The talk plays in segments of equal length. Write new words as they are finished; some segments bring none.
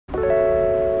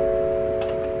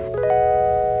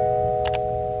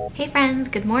Hey friends,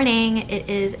 good morning. It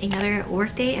is another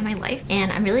work day in my life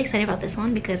and I'm really excited about this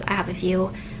one because I have a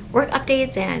few work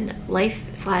updates and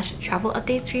life/travel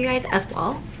updates for you guys as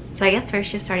well. So I guess first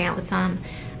just starting out with some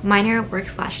minor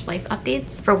work/life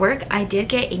updates. For work, I did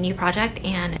get a new project,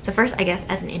 and so first, I guess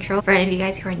as an intro for any of you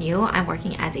guys who are new, I'm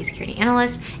working as a security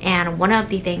analyst, and one of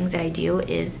the things that I do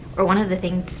is, or one of the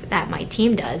things that my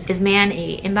team does is man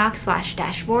a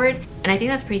inbox/dashboard, and I think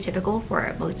that's pretty typical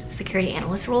for most security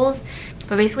analyst roles.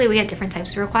 But basically we get different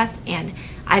types of requests, and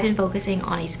I've been focusing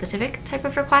on a specific type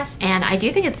of request, and I do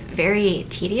think it's very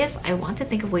tedious. I want to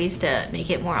think of ways to make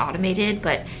it more automated,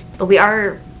 but we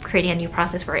are creating a new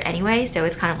process for it anyway, so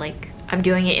it's kind of like I'm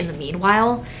doing it in the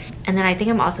meanwhile. And then I think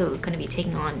I'm also going to be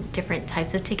taking on different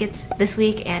types of tickets this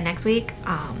week and next week,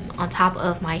 on top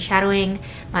of my shadowing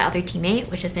my other teammate,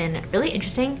 which has been really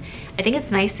interesting. I think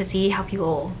it's nice to see how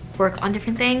people work on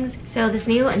different things. So this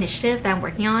new initiative that I'm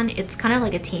working on, it's kind of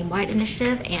like a team-wide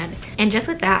initiative, and just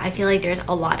with that, I feel like there's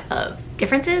a lot of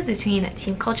differences between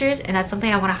team cultures, and that's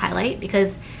something I want to highlight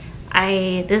because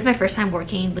this is my first time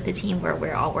working with a team where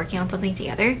we're all working on something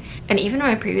together. And even in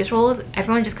my previous roles,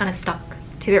 everyone just kind of stuck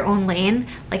to their own lane.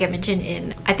 Like I mentioned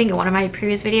in, I think in one of my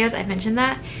previous videos, I mentioned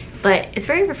that. But it's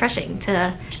very refreshing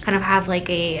to kind of have like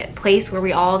a place where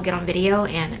we all get on video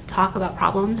and talk about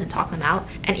problems and talk them out.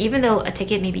 And even though a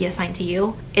ticket may be assigned to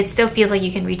you, it still feels like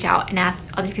you can reach out and ask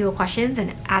other people questions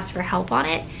and ask for help on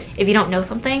it if you don't know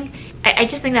something. I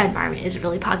just think that environment is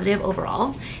really positive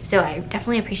overall, so I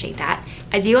definitely appreciate that.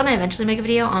 I do want to eventually make a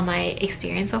video on my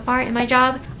experience so far in my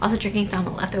job, also drinking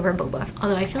some leftover boba,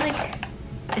 although I feel like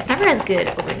it's never as good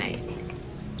overnight.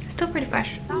 It's still pretty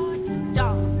fresh.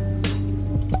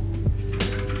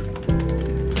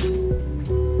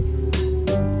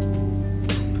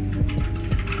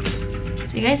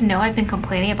 So you guys know I've been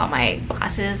complaining about my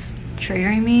glasses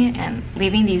triggering me and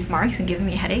leaving these marks and giving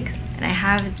me headaches, and I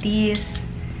have these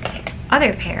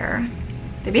other pair.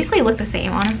 They basically look the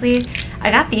same, honestly.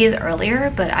 I got these earlier,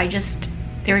 but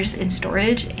they were just in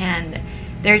storage, and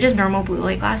they're just normal blue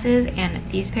light glasses, and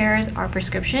these pairs are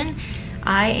prescription.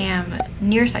 I am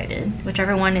nearsighted,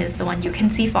 whichever one is the one you can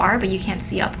see far but you can't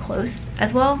see up close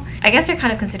as well. I guess they're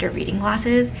kind of considered reading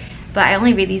glasses, but I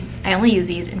only use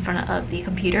these in front of the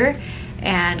computer,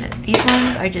 and these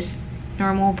ones are just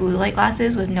normal blue light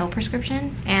glasses with no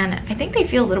prescription, and I think they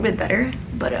feel a little bit better,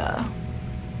 but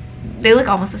they look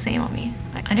almost the same on me.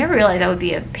 I never realized I would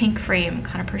be a pink frame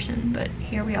kind of person, but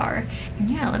here we are. And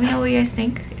yeah, let me know what you guys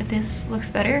think, if this looks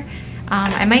better.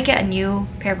 I might get a new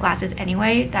pair of glasses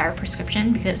anyway that are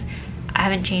prescription because I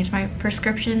haven't changed my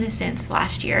prescription since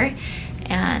last year,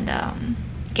 and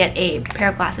get a pair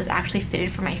of glasses actually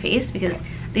fitted for my face because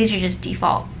these are just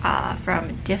default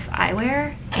from Diff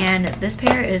Eyewear, and this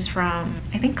pair is from,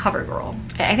 I think, CoverGirl.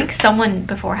 I think someone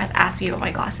before has asked me about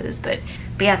my glasses, but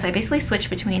yeah, so I basically switch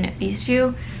between these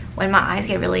two. When my eyes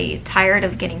get really tired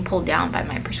of getting pulled down by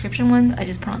my prescription ones, I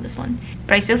just put on this one.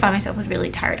 But I still find myself with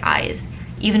really tired eyes,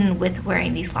 even with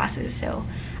wearing these glasses, so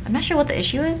I'm not sure what the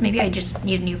issue is. Maybe I just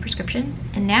need a new prescription.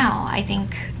 And now I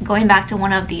think going back to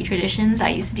one of the traditions I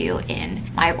used to do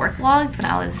in my work vlogs when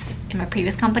I was in my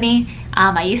previous company,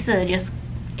 I used to just,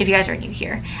 if you guys are new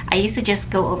here, I used to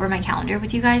just go over my calendar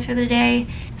with you guys for the day.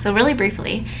 So really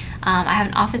briefly, I have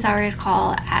an office hours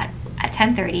call at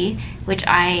 10:30, which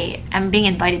I am being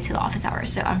invited to the office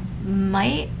hours. So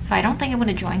I don't think I'm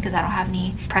gonna join because I don't have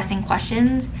any pressing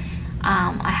questions.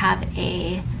 I have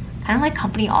a kind of like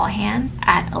company all hand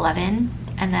at 11,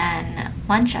 and then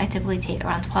lunch I typically take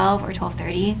around 12 or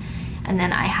 12:30, and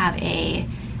then I have a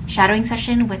shadowing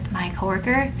session with my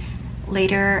coworker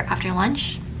later after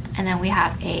lunch, and then we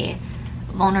have a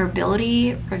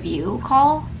vulnerability review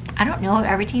call. I don't know if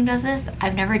every team does this.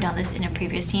 I've never done this in a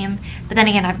previous team, but then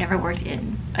again, I've never worked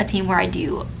in a team where I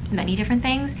do many different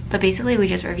things. But basically we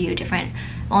just review different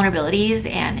vulnerabilities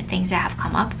and things that have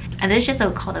come up, and this is just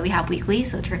a call that we have weekly,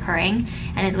 so it's recurring,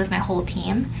 and it's with my whole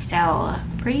team, so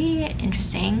pretty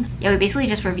interesting. Yeah, we basically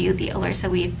just review the alerts that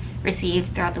we've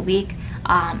received throughout the week.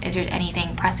 If there's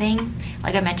anything pressing,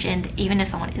 like I mentioned, even if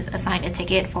someone is assigned a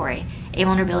ticket for a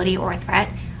vulnerability or a threat,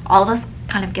 all of us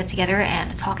kind of get together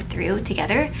and talk it through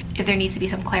together if there needs to be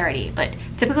some clarity. But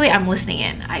typically I'm listening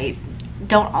in. I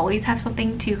don't always have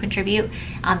something to contribute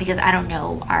because I don't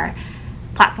know our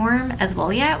platform as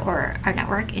well yet, or our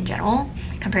network in general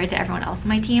compared to everyone else on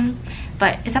my team,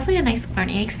 but it's definitely a nice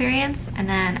learning experience. And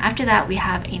then after that we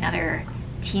have another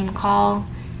team call,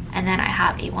 and then I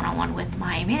have a one-on-one with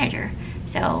my manager.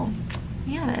 So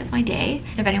yeah, that is my day.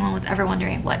 If anyone was ever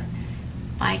wondering what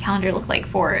my calendar looked like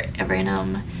for a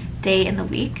random day in the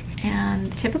week,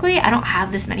 and typically I don't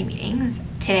have this many meetings.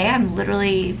 Today I'm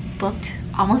literally booked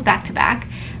almost back to back.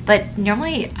 But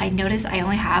normally I notice I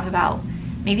only have about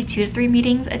maybe 2 to 3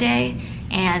 meetings a day,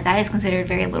 and that is considered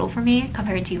very little for me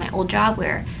compared to my old job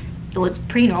where it was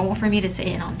pretty normal for me to sit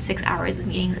in on 6 hours of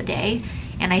meetings a day,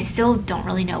 and I still don't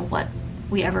really know what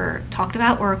we ever talked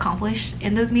about or accomplished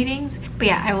in those meetings. But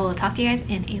yeah, I will talk to you guys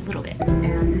in a little bit.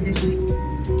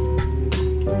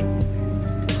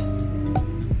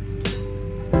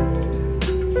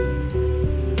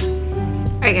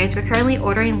 Alright guys, we're currently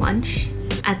ordering lunch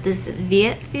at this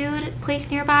Viet food place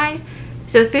nearby.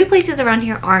 So the food places around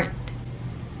here aren't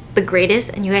the greatest,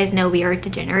 and you guys know we are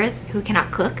degenerates who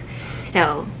cannot cook,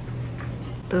 so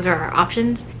those are our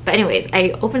options. But anyways,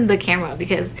 I opened the camera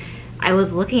because I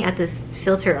was looking at this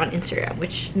filter on Instagram,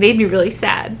 which made me really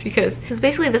sad because it's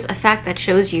basically this effect that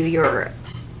shows you your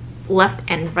left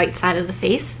and right side of the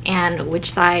face and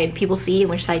which side people see and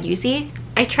which side you see.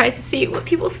 I tried to see what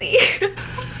people see.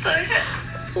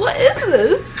 What is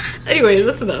this? Anyways,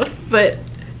 that's enough. But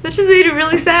that just made it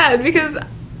really sad because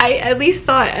I at least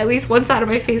thought at least one side of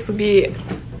my face would be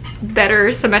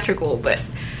better symmetrical, but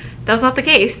that was not the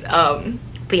case.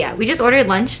 But yeah, we just ordered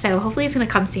lunch, so hopefully it's gonna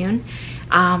come soon.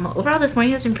 Overall this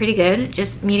morning has been pretty good,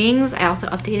 just meetings. I also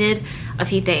updated a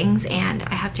few things, and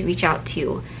I have to reach out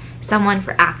to someone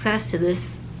for access to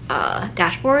this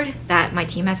dashboard that my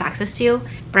team has access to,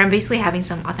 but I'm basically having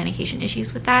some authentication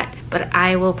issues with that. But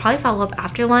I will probably follow up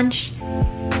after lunch.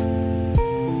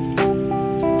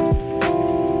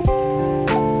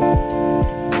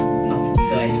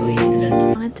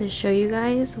 I wanted to show you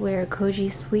guys where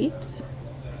Koji sleeps.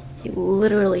 He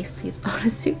literally sleeps on a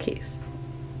suitcase.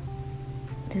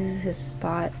 This is his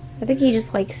spot. I think he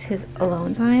just likes his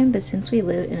alone time, but since we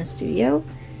live in a studio,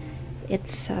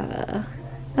 it's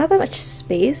not that much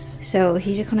space, so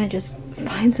he just kind of just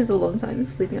finds his alone time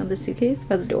sleeping on the suitcase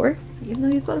by the door, even though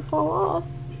he's about to fall off.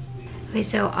 Okay,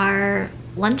 so our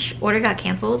lunch order got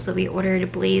canceled, so we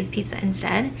ordered Blaze Pizza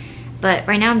instead. But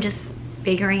right now I'm just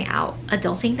figuring out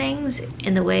adulting things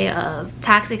in the way of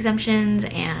tax exemptions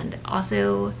and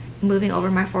also moving over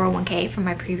my 401k from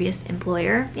my previous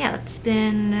employer. Yeah, that's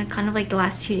been kind of like the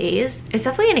last 2 days. It's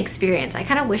definitely an experience. I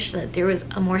kind of wish that there was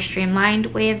a more streamlined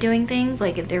way of doing things.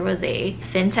 Like if there was a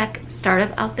fintech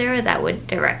startup out there that would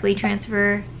directly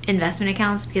transfer investment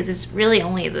accounts, because it's really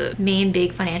only the main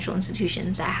big financial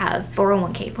institutions that have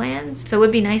 401k plans. So it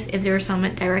would be nice if there was some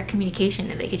direct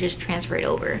communication and they could just transfer it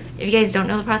over. If you guys don't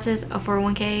know the process of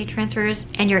 401k transfers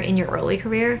and you're in your early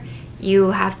career,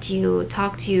 you have to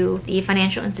talk to the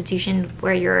financial institution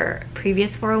where your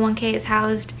previous 401k is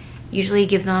housed, usually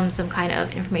give them some kind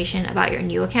of information about your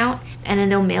new account, and then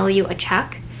they'll mail you a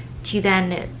check to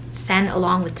then send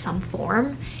along with some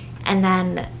form, and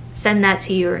then send that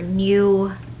to your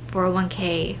new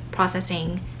 401k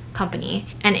processing company.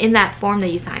 And in that form that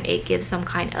you sign, it gives some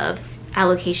kind of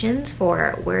allocations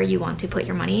for where you want to put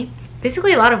your money.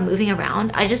 Basically a lot of moving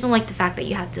around. I just don't like the fact that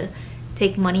you have to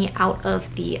take money out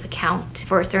of the account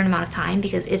for a certain amount of time,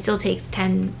 because it still takes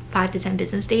 5 to 10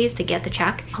 business days to get the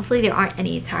check. Hopefully there aren't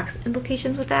any tax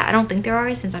implications with that. I don't think there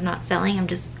are, since I'm not selling, I'm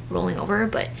just rolling over,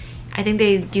 but I think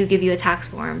they do give you a tax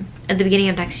form at the beginning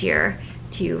of next year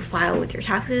to file with your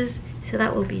taxes, so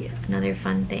that will be another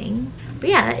fun thing. But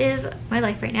yeah, that is my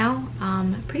life right now.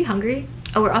 Pretty hungry.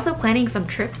 Oh, we're also planning some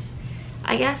trips,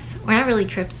 I guess. We're not really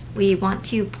trips. We want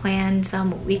to plan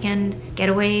some weekend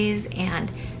getaways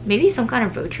and maybe some kind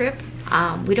of road trip.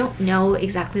 We don't know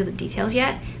exactly the details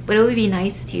yet, but it would be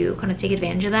nice to kind of take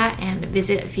advantage of that and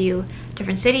visit a few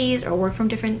different cities or work from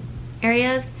different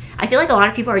areas. I feel like a lot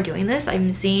of people are doing this.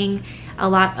 I'm seeing a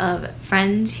lot of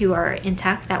friends who are in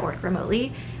tech that work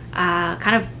remotely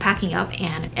kind of packing up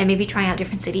and maybe trying out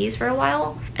different cities for a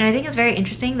while. And I think it's very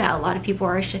interesting that a lot of people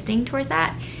are shifting towards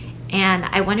that. And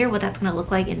I wonder what that's going to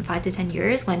look like in 5 to 10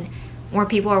 years when more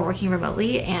people are working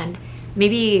remotely, and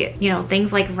maybe, you know,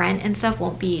 things like rent and stuff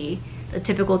won't be the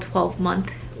typical 12-month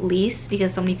lease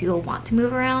because so many people want to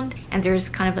move around, and there's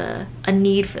kind of a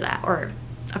need for that, or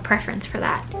a preference for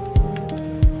that.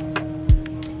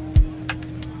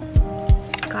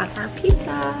 Got our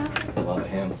pizza. It's a lot of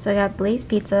ham. So I got Blaze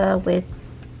Pizza with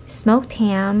smoked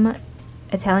ham,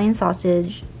 Italian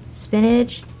sausage,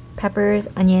 spinach, peppers,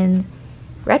 onions,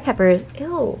 red peppers.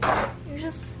 Ew, you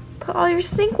just put all your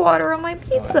sink water on my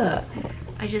pizza.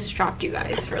 I just dropped you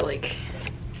guys for like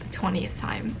the 20th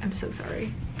time. I'm so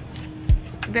sorry.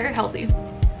 It's very healthy.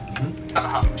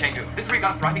 Change it. This is where you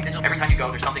got thriving digital. Every time you go,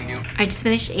 there's something new. I just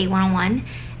finished a one-on-one,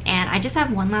 and I just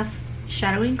have one last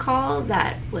shadowing call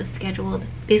that was scheduled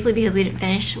basically because we didn't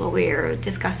finish what we were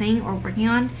discussing or working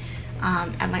on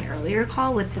at my earlier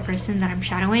call with the person that I'm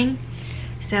shadowing.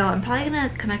 So I'm probably gonna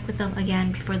connect with them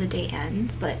again before the day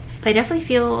ends, but I definitely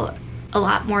feel a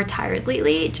lot more tired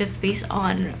lately just based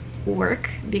on work,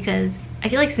 because I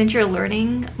feel like since you're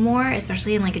learning more,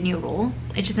 especially in like a new role,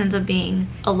 it just ends up being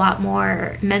a lot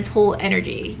more mental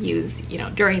energy used, you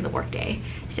know, during the workday.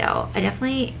 So I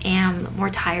definitely am more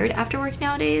tired after work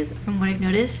nowadays from what I've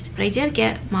noticed. But I did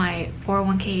get my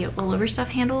 401k rollover stuff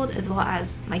handled as well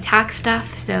as my tax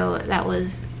stuff, so that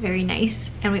was very nice.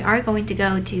 And we are going to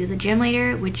go to the gym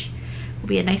later, which will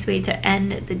be a nice way to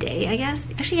end the day, I guess.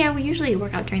 Actually, yeah, we usually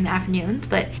work out during the afternoons,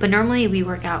 but normally we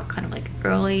work out kind of like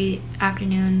early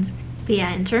afternoons. But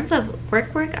yeah, in terms of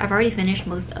work, I've already finished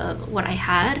most of what I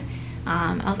had.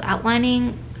 I was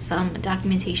outlining some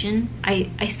documentation.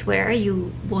 I swear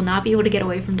you will not be able to get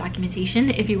away from documentation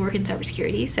if you work in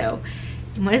cybersecurity, so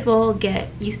you might as well get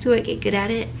used to it, get good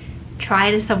at it,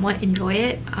 try to somewhat enjoy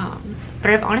it. But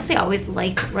I've honestly always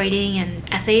liked writing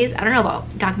and essays. I don't know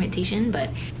about documentation, but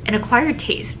an acquired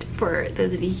taste for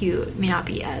those of you who may not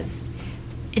be as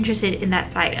interested in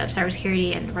that side of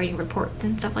cybersecurity and writing reports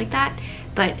and stuff like that.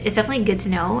 But it's definitely good to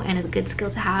know and it's a good skill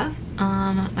to have.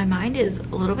 My mind is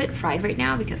a little bit fried right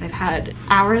now because I've had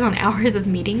hours on hours of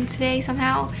meetings today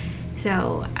somehow.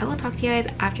 So I will talk to you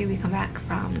guys after we come back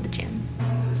from the gym.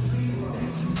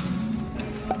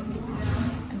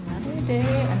 Another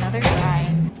day, another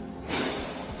grind.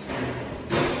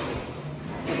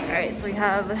 Alright, so we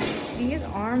have these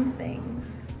arm things.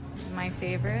 This is my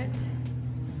favorite.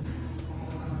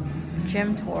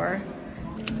 Gym tour.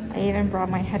 I even brought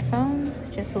my headphones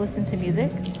just to listen to music.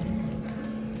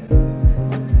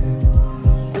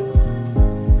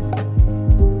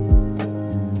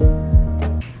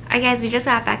 Alright guys, we just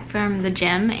got back from the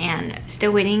gym and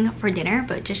still waiting for dinner,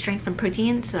 but just drank some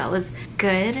protein, so that was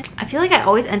good. I feel like I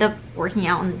always end up working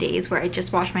out on the days where I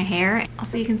just wash my hair.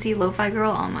 Also, you can see Lo-Fi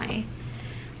Girl on my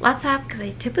laptop because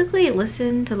I typically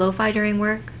listen to lo-fi during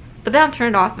work, but then I'll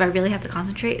turn it off if I really have to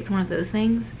concentrate. It's one of those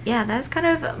things. Yeah, that's kind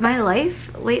of my life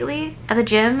lately. At the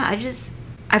gym, I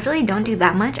really don't do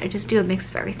that much. I just do a mix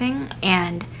of everything.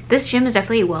 And this gym is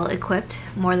definitely well equipped,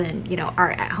 more than, you know,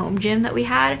 our at-home gym that we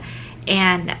had.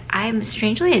 And I'm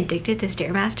strangely addicted to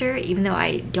Stairmaster, even though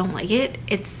I don't like it.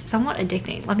 It's somewhat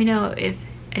addicting. Let me know if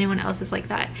anyone else is like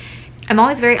that. I'm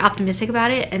always very optimistic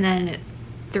about it, and then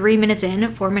 3 minutes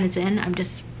in, 4 minutes in, I'm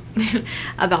just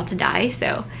about to die.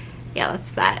 So yeah,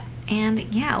 that's that.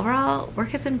 And yeah, overall work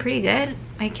has been pretty good.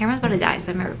 My camera's about to die,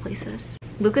 so I might replace this.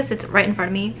 Lucas sits right in front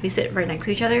of me. We sit right next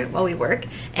to each other while we work,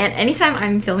 and anytime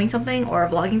I'm filming something or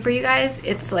vlogging for you guys,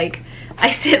 it's like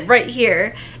I sit right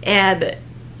here and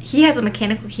he has a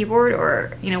mechanical keyboard,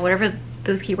 or you know, whatever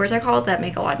those keyboards are called that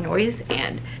make a lot of noise,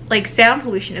 and like sound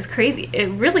pollution is crazy. It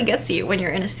really gets to you when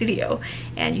you're in a studio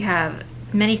and you have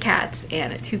many cats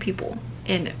and 2 people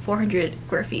in 400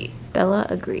 square feet. Bella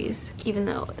agrees, even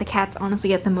though the cats honestly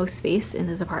get the most space in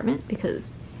this apartment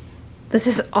because this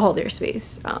is all their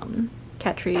space.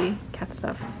 Cat tree, cat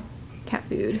stuff, cat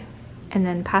food, and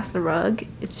then past the rug,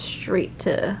 it's straight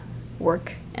to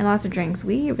work and lots of drinks.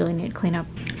 We really need to clean up.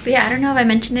 But yeah, I don't know if I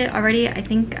mentioned it already. I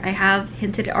think I have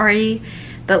hinted already,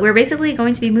 but we're basically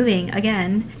going to be moving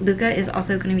again. Luca is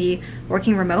also going to be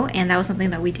working remote, and that was something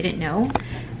that we didn't know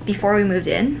before we moved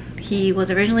in. He was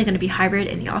originally going to be hybrid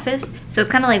in the office, so it's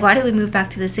kind of like, why did we move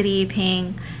back to the city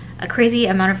paying a crazy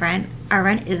amount of rent?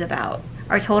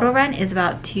 Our total rent is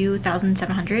about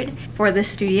 $2,700 for this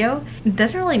studio. It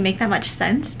doesn't really make that much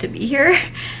sense to be here,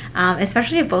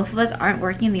 especially if both of us aren't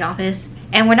working in the office,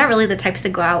 and we're not really the types to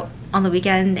go out on the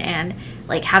weekend and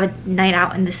like have a night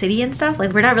out in the city and stuff.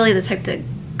 Like, we're not really the type to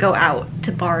go out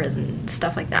to bars and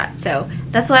stuff like that. So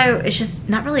that's why it's just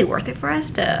not really worth it for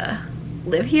us to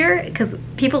live here, because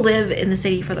people live in the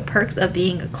city for the perks of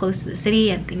being close to the city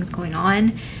and things going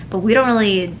on, but we don't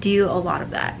really do a lot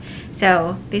of that.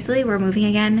 So basically we're moving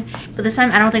again, but this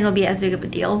time I don't think it'll be as big of a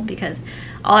deal because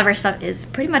all of our stuff is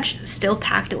pretty much still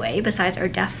packed away besides our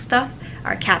desk stuff,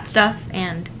 our cat stuff,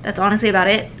 and that's honestly about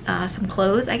it. Some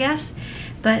clothes, I guess.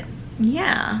 But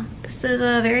yeah, this is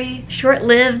a very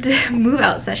short-lived move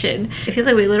out session. It feels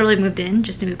like we literally moved in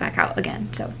just to move back out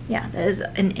again. So yeah, that is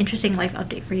an interesting life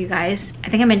update for you guys. I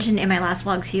think I mentioned in my last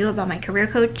vlog too about my career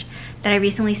coach that I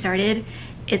recently started.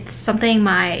 It's something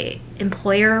my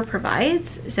employer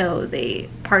provides, so they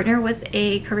partner with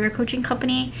a career coaching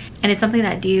company, and it's something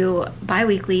that I do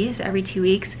bi-weekly, so every 2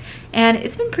 weeks, and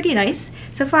it's been pretty nice.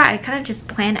 So far I kind of just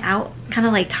plan out kind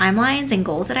of like timelines and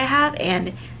goals that I have,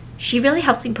 and she really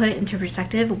helps me put it into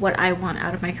perspective what I want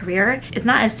out of my career. It's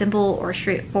not as simple or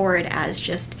straightforward as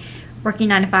just working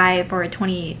 9 to 5 for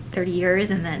 20, 30 years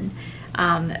and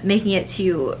then making it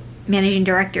to managing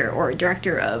director or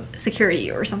director of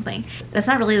security or something. That's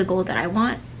not really the goal that I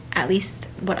want, at least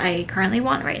what I currently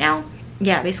want right now.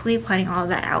 Yeah, basically planning all of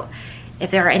that out.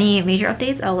 If there are any major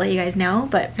updates, I'll let you guys know.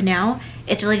 But for now,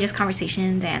 it's really just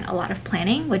conversations and a lot of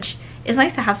planning, which is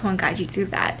nice to have someone guide you through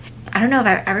that. I don't know if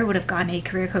I ever would have gotten a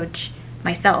career coach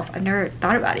myself. I've never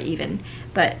thought about it even.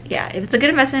 But yeah, if it's a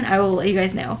good investment, I will let you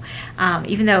guys know.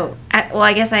 Even though, well,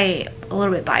 I guess I'm a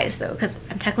little bit biased though, because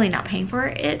I'm technically not paying for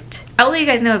it. I'll let you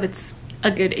guys know if it's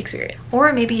a good experience,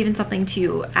 or maybe even something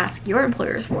to ask your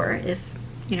employers for if,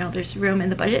 you know, there's room in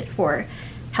the budget for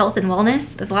health and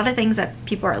wellness. There's a lot of things that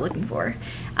people are looking for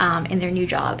in their new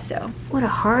jobs. So what a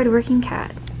hard-working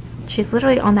cat. She's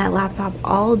literally on that laptop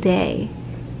all day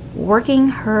working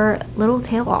her little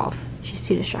tail off. She's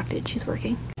too distracted. She's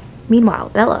working. Meanwhile,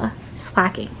 Bella is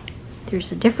slacking.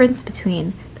 There's a difference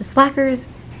between the slackers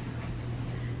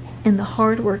and the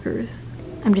hard workers.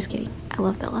 I'm just kidding. I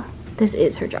love Bella. This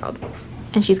is her job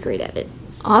and she's great at it.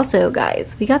 Also,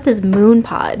 guys, we got this moon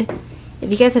pod. If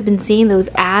you guys have been seeing those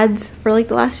ads for like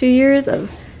the last few years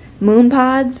of moon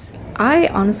pods, I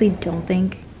honestly don't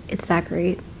think it's that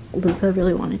great. Luca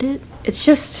really wanted it. It's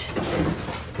just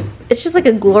like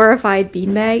a glorified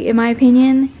beanbag in my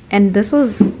opinion. And this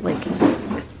was like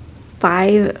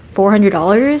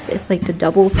 $400. It's like the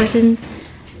double person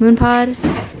moon pod.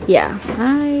 Yeah,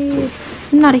 I'm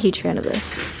not a huge fan of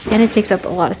this. And it takes up a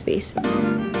lot of space.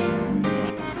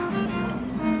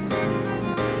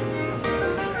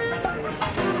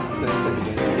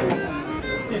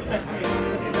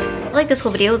 Like this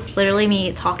whole video is literally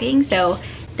me talking, so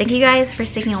thank you guys for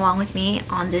sticking along with me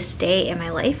on this day in my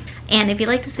life. And if you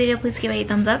like this video, please give it a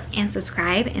thumbs up and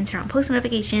subscribe and turn on post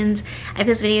notifications. I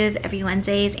post videos every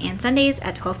Wednesdays and Sundays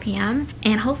at 12 p.m.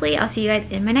 And hopefully I'll see you guys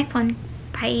in my next one.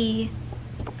 Bye.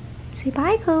 Say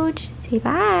bye, coach. Say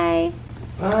bye.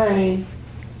 Bye.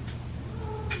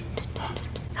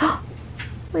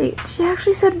 Wait, she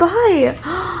actually said bye.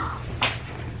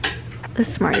 The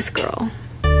smartest girl.